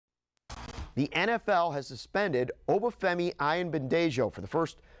The NFL has suspended Femi Ayanbadejo for the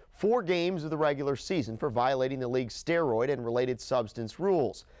first 4 games of the regular season for violating the league's steroid and related substance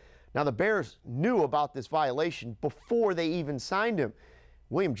rules. Now, the Bears knew about this violation before they even signed him.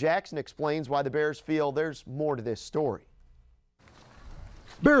 William Jackson explains why the Bears feel there's more to this story.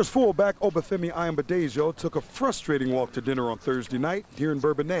 Bears fullback Femi Ayanbadejo took a frustrating walk to dinner on Thursday night here in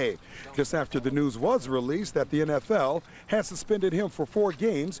Bourbonnais, just after the news was released that the NFL had suspended him for 4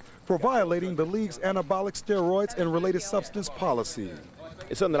 games for violating the league's anabolic steroids and related substance policy.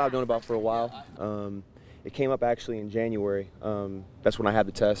 It's something that I've known about for a while. It came up actually in January. That's when I had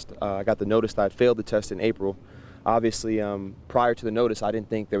the test. I got the notice that I'd failed the test in April. Obviously, prior to the notice, I didn't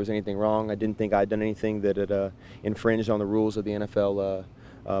think there was anything wrong. I didn't think I'd done anything that had infringed on the rules of the NFL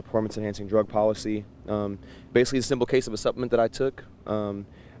performance-enhancing drug policy. Basically, it's a simple case of a supplement that I took.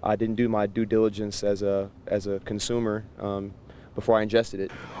 I didn't do my due diligence as a consumer before I ingested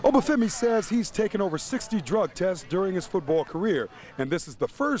it. Femi says he's taken over 60 drug tests during his football career, and this is the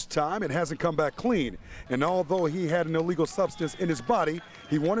first time it hasn't come back clean. And although he had an illegal substance in his body,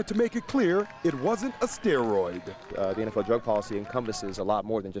 he wanted to make it clear it wasn't a steroid. The NFL drug policy encompasses a lot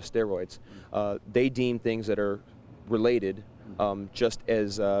more than just steroids. They deem things that are related just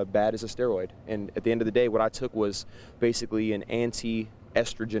as bad as a steroid. And at the end of the day, what I took was basically an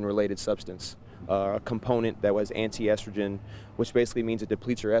anti-estrogen related substance. A component that was anti-estrogen, which basically means it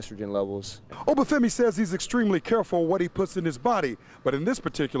depletes your estrogen levels. Femi says he's extremely careful what he puts in his body, but in this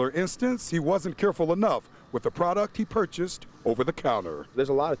particular instance, he wasn't careful enough with the product he purchased over the counter. There's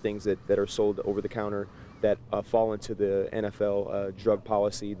a lot of things that are sold over the counter that fall into the NFL drug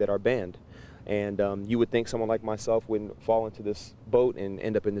policy that are banned. And you would think someone like myself wouldn't fall into this boat and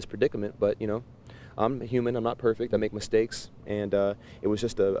end up in this predicament, but you know, I'm human, I'm not perfect, I make mistakes, and it was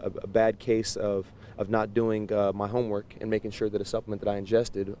just a bad case of not doing my homework and making sure that a supplement that I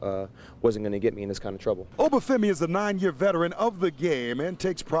ingested wasn't going to get me in this kind of trouble. Femi is a 9-year veteran of the game and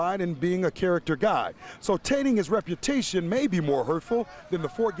takes pride in being a character guy, so tainting his reputation may be more hurtful than the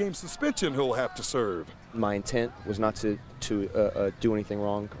 4-game suspension he'll have to serve. My intent was not to do anything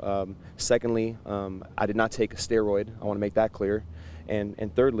wrong. Secondly, I did not take a steroid. I want to make that clear.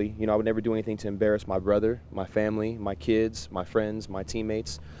 And thirdly, you know, I would never do anything to embarrass my brother, my family, my kids, my friends, my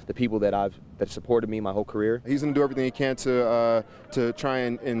teammates, the people that supported me my whole career. He's going to do everything he can to try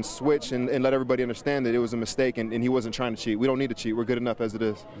and switch and let everybody understand that it was a mistake and he wasn't trying to cheat. We don't need to cheat. We're good enough as it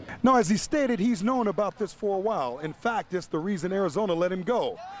is. Now, as he stated, he's known about this for a while. In fact, it's the reason Arizona let him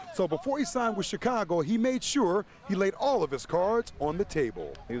go. So before he signed with Chicago, he made sure he laid all of his cards on the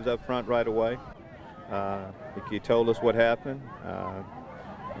table. He was up front right away. He told us what happened,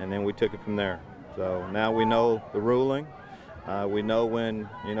 and then we took it from there. So now we know the ruling. We know when,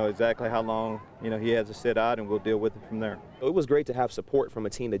 you know, exactly how long, you know, he has to sit out, and we'll deal with it from there. It was great to have support from a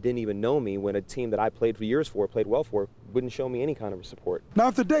team that didn't even know me, when a team that I played for years for, played well for, wouldn't show me any kind of support. Now,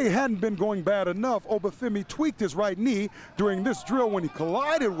 if the day hadn't been going bad enough, Femi tweaked his right knee during this drill when he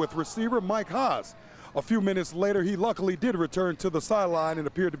collided with receiver Mike Haas. A few minutes later, he luckily did return to the sideline and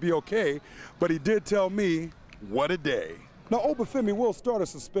appeared to be okay, but he did tell me, what a day. Now, Femi will start a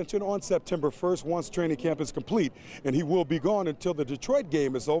suspension on September 1st once training camp is complete, and he will be gone until the Detroit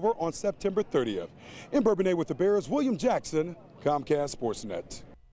game is over on September 30th. In Bourbonnais with the Bears, William Jackson, Comcast Sportsnet.